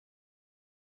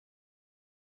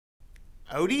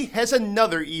Audi has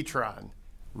another e-tron.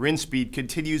 Rinspeed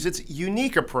continues its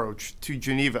unique approach to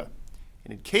Geneva.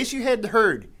 And in case you hadn't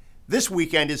heard, this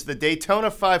weekend is the Daytona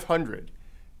 500.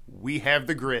 We have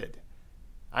the grid.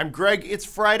 I'm Greg, it's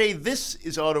Friday, this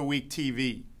is Autoweek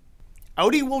TV.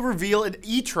 Audi will reveal an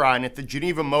e-tron at the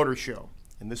Geneva Motor Show,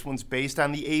 and this one's based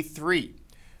on the A3.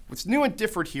 What's new and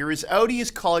different here is Audi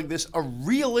is calling this a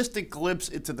realistic glimpse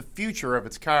into the future of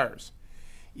its cars.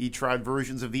 E-tron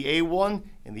versions of the A1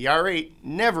 and the R8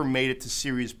 never made it to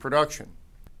series production.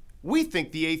 We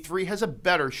think the A3 has a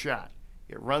better shot.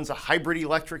 It runs a hybrid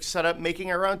electric setup making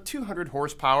around 200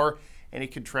 horsepower, and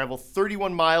it can travel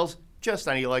 31 miles just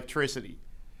on electricity.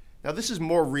 Now this is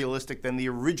more realistic than the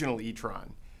original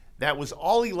e-tron. That was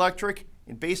all electric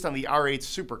and based on the R8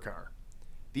 supercar.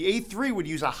 The A3 would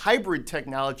use a hybrid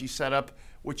technology setup,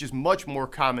 which is much more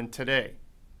common today.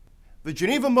 The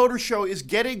Geneva Motor Show is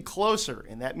getting closer,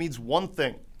 and that means one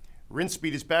thing.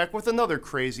 Rinspeed is back with another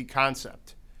crazy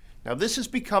concept. Now this has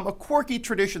become a quirky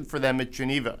tradition for them at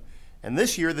Geneva, and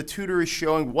this year the tutor is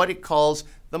showing what it calls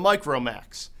the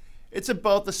microMax. It's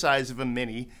about the size of a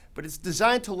Mini, but it's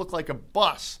designed to look like a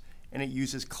bus, and it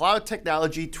uses cloud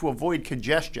technology to avoid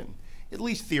congestion, at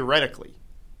least theoretically.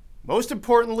 Most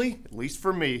importantly, at least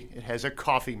for me, it has a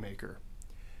coffee maker.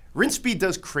 Rinspeed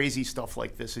does crazy stuff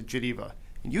like this at Geneva,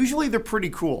 and usually they're pretty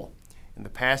cool. In the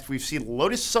past, we've seen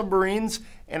Lotus submarines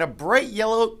and a bright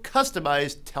yellow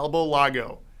customized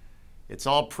Talbo-Lagos. It's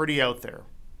all pretty out there.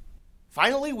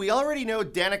 Finally, we already know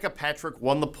Danica Patrick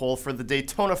won the pole for the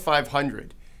Daytona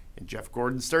 500, and Jeff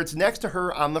Gordon starts next to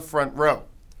her on the front row.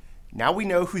 Now we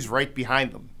know who's right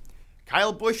behind them.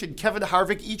 Kyle Busch and Kevin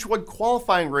Harvick each won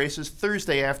qualifying races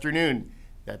Thursday afternoon.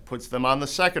 That puts them on the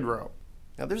second row.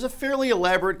 Now there's a fairly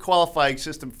elaborate qualifying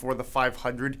system for the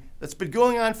 500 that's been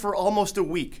going on for almost a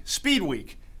week, Speed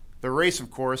Week. The race, of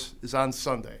course, is on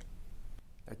Sunday.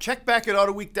 Now check back at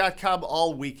Autoweek.com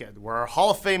all weekend, where our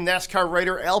Hall of Fame NASCAR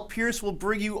writer Al Pierce will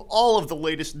bring you all of the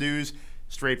latest news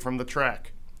straight from the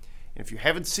track. And if you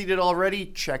haven't seen it already,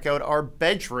 check out our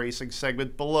bench racing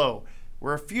segment below,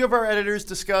 where a few of our editors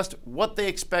discussed what they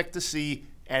expect to see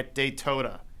at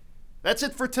Daytona. That's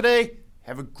it for today.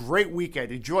 Have a great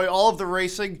weekend. Enjoy all of the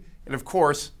racing, and of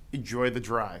course, enjoy the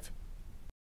drive.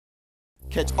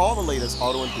 Catch all the latest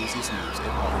auto enthusiast news at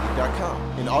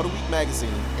Autoweek.com, in Autoweek Magazine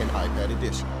and iPad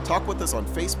Edition. Talk with us on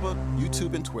Facebook,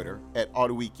 YouTube, and Twitter at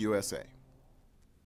Autoweek USA.